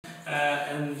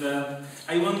and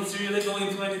I won't really go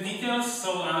into any details, so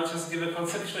I'll just give a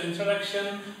conceptual introduction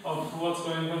of what's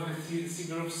going on with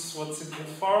Cgroups, what's it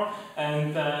good for,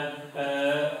 and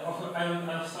I would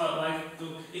also like to,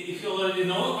 if you already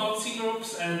know about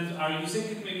Cgroups and are using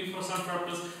it maybe for some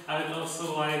purpose, I would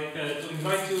also like to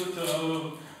invite you to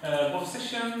both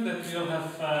session that we'll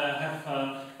have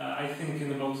I think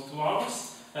in about 2 hours.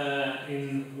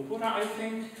 In Uhura, I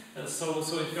think. So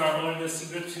if you are already a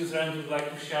Cgroups user and would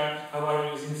like to share how are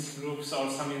you using Cgroups or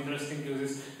some interesting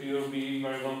uses, you will be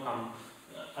very welcome.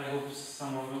 I hope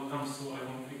someone will come, so I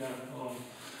won't be there alone.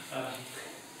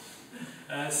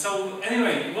 So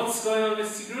anyway, what's going on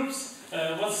with Cgroups?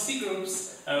 What's Cgroups?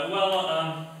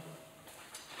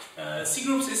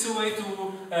 Cgroups is a way to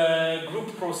group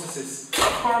processes.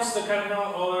 Of course, the kernel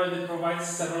already provides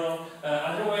several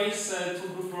other ways to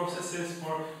group processes.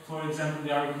 For example,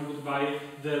 they are grouped by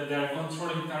their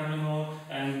controlling terminal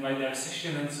and by their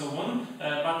session and so on.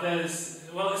 But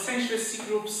essentially,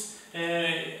 Cgroups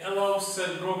allows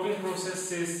grouping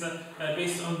processes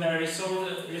based on their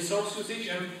resource usage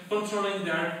and controlling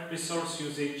their resource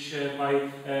usage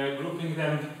by grouping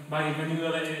them, by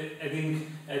manually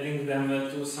adding them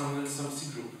to some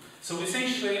Cgroup. So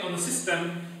essentially on the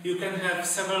system you can have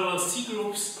several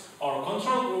Cgroups or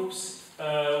control groups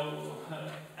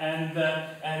and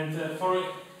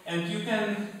you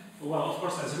can, well, of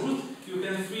course as root, you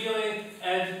can freely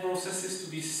add processes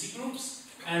to these Cgroups.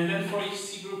 And then for each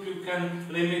Cgroup you can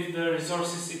limit the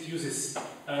resources it uses.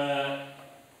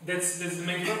 That's the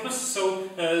main purpose. So,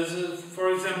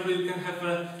 for example, you can have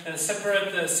a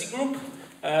separate Cgroup,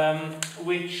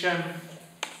 which,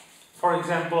 for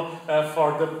example,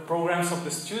 for the programs of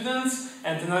the students,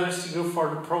 and another Cgroup for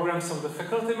the programs of the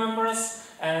faculty members.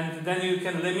 And then you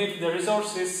can limit the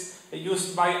resources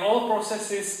used by all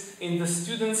processes in the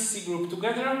students Cgroup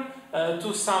together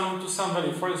to some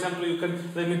value. For example, you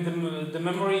can limit the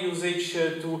memory usage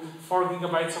to 4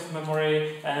 gigabytes of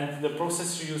memory, and the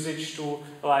processor usage to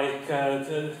like 2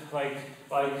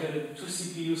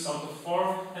 CPUs out of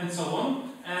 4, and so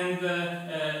on. And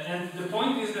the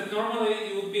point is that normally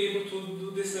you would be able to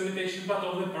do this limitation, but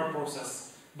only per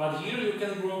process. But here you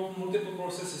can group multiple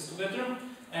processes together,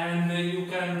 and you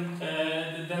can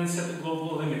then set a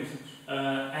global limit.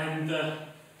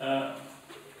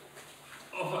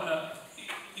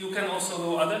 You can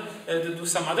also do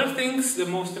some other things. The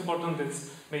most important is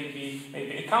maybe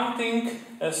accounting,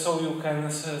 so you can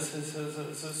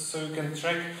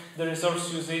track the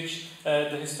resource usage,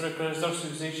 the historical resource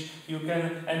usage. You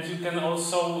can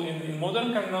also in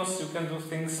modern kernels you can do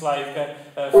things like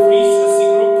freeze a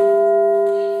Cgroup.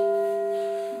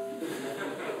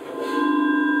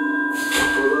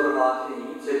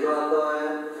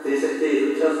 Kteří se chtějí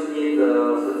zúčastnit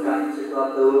setkání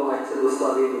překladatelů, ať se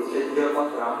dostaví do 3.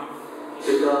 patra.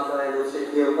 Překladatelé do 3.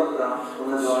 patra,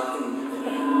 konec zvláštní.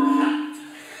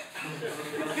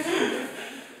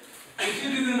 If you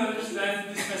didn't understand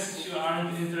this message, you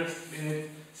aren't interested in it,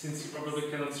 since you probably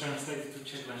cannot translate it to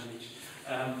Czech language.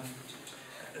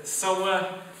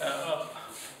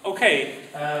 Okay.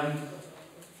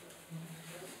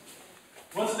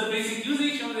 What's the basic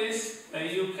usage of this?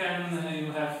 You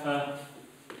have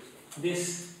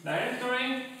this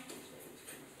directory.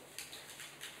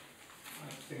 I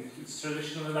think it's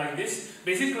traditionally like this.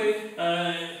 Basically,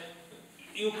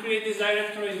 you create this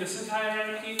directory in the set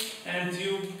hierarchy, and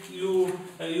you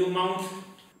mount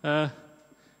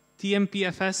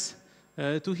tmpfs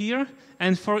to here.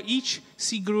 And for each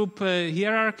Cgroup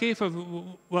hierarchy,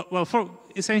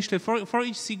 essentially for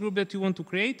each Cgroup that you want to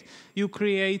create, you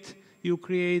create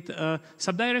a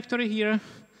subdirectory here,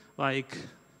 like,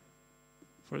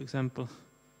 for example,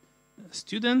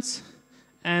 students,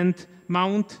 and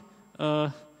mount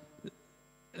a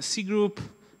Cgroup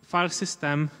file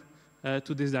system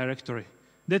to this directory.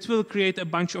 That will create a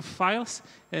bunch of files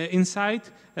inside,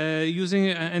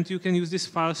 and you can use these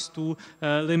files to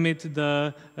limit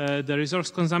the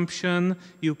resource consumption.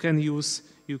 You can use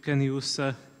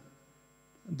the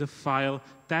file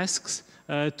tasks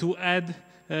to add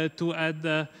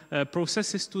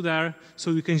processes to there.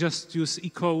 So you can just use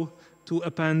echo to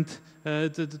append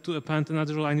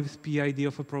another line with PID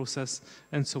of a process,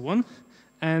 and so on.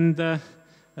 And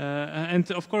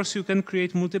of course you can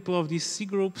create multiple of these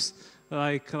Cgroups,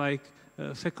 like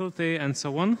faculty and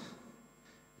so on.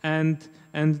 And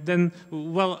then,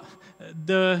 well,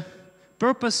 the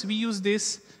purpose we use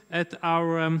this at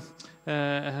our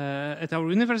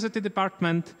university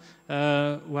department,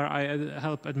 where I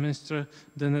help administer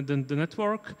the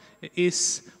network,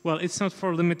 is, well, it's not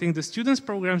for limiting the students'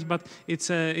 programs, but it's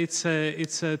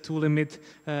to limit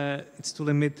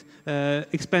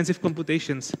expensive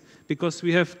computations, because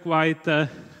we have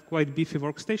quite beefy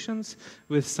workstations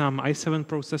with some i7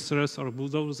 processors or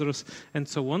bulldozers and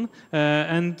so on.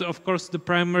 And of course, the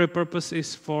primary purpose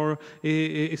is for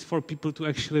people to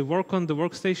actually work on the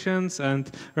workstations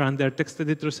and run their text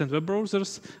editors and web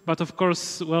browsers. But of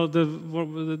course, well,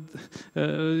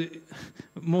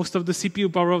 most of the CPU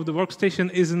power of the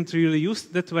workstation isn't really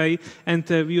used that way, and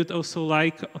we would also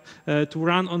like to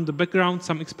run on the background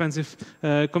some expensive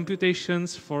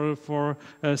computations for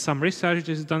some research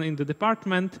that is done in the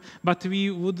department. But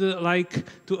we would like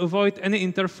to avoid any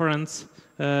interference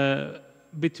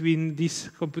between these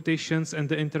computations and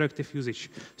the interactive usage.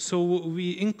 So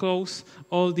we enclose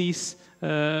all these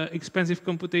expensive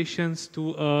computations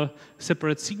to a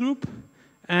separate Cgroup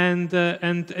and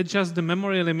adjust the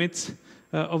memory limits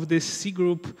of this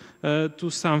Cgroup to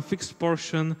some fixed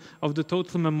portion of the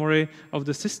total memory of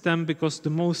the system, because the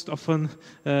most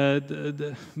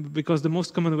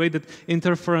common way that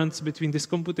interference between these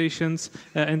computations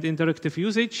and interactive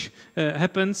usage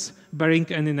happens, bearing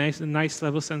any nice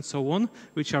levels and so on,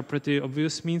 which are pretty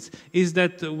obvious means, is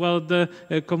that, well, the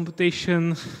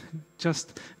computation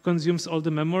just consumes all the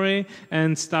memory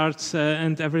and starts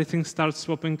and everything starts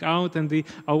swapping out, and the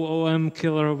OOM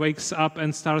killer wakes up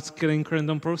and starts killing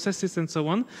random processes and so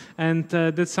on. And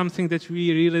that's something that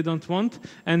we really don't want.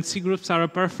 And Cgroups are a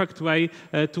perfect way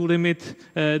to limit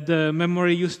the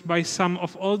memory used by some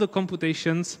of all the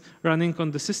computations running on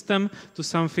the system to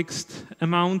some fixed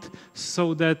amount,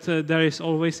 so that there is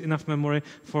always enough memory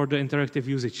for the interactive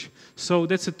usage. So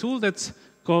that's a tool that's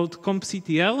called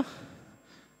compctl.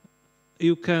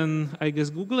 You can, I guess,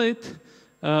 Google it,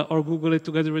 or Google it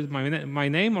together with my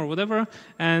name or whatever.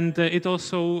 And it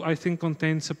also, I think,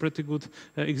 contains a pretty good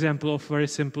example of very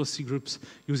simple Cgroups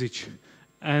usage.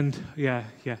 And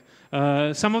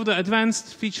some of the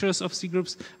advanced features of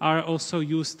Cgroups are also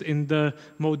used in the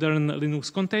modern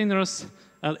Linux containers,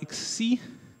 LXC.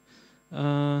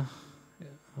 How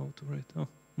to write? Oh.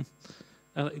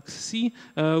 LXC,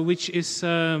 which is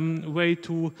a way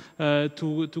to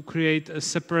create a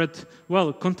separate,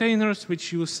 well, containers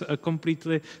which use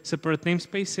completely separate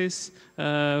namespaces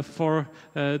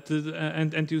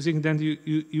and using them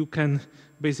you can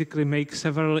basically make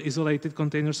several isolated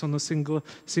containers on a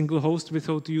single host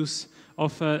without use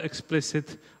of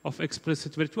explicit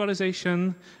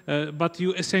virtualization, but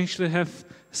you essentially have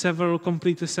several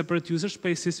completely separate user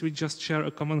spaces which just share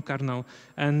a common kernel.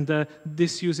 And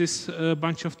this uses a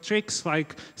bunch of tricks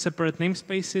like separate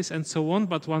namespaces and so on,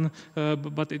 but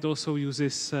it also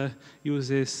uses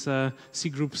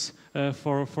Cgroups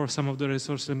for some of the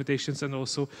resource limitations and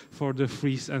also for the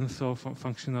freeze and thaw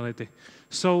functionality.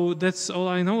 So that's all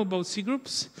I know about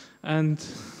Cgroups, and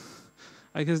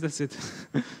I guess that's it.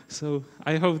 So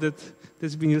I hope that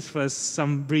that's been useful as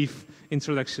some brief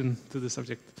introduction to the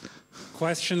subject.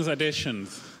 Questions,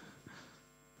 additions?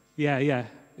 Yeah,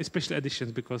 especially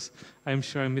additions, because I'm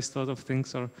sure I missed a lot of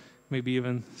things or maybe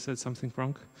even said something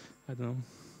wrong. I don't know.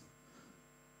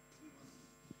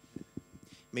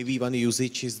 Maybe one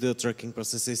usage is the tracking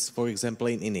processes, for example,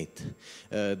 in init.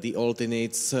 The old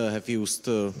inits have used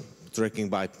tracking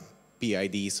by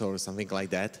PIDs or something like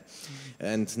that.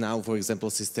 And now, for example,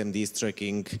 systemd is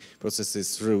tracking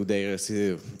processes through their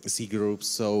Cgroups.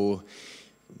 So,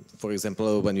 for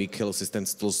example, when we kill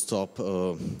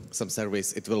systemd_stop some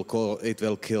service, it will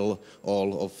kill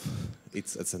all of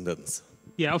its ascendants.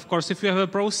 Yeah, of course, if you have a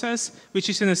process which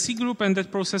is in a Cgroup and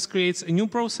that process creates a new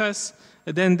process,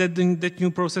 then that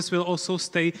new process will also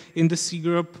stay in the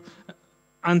Cgroup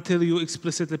until you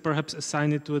explicitly perhaps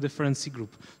assign it to a different Cgroup.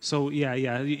 So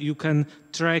yeah, you can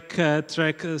track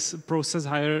process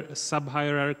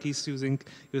sub-hierarchies using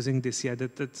this. Yeah,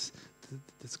 that's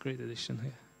great addition.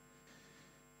 Yeah.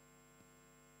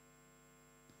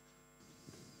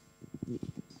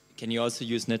 Can you also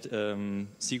use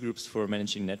Cgroups for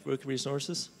managing network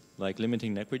resources, like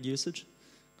limiting network usage?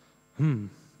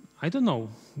 I don't know.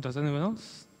 Does anyone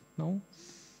else know?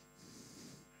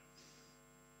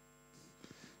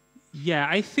 Yeah,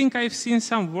 I think I've seen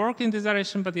some work in this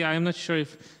direction, but yeah, I'm not sure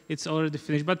if it's already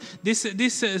finished. But this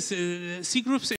Cgroups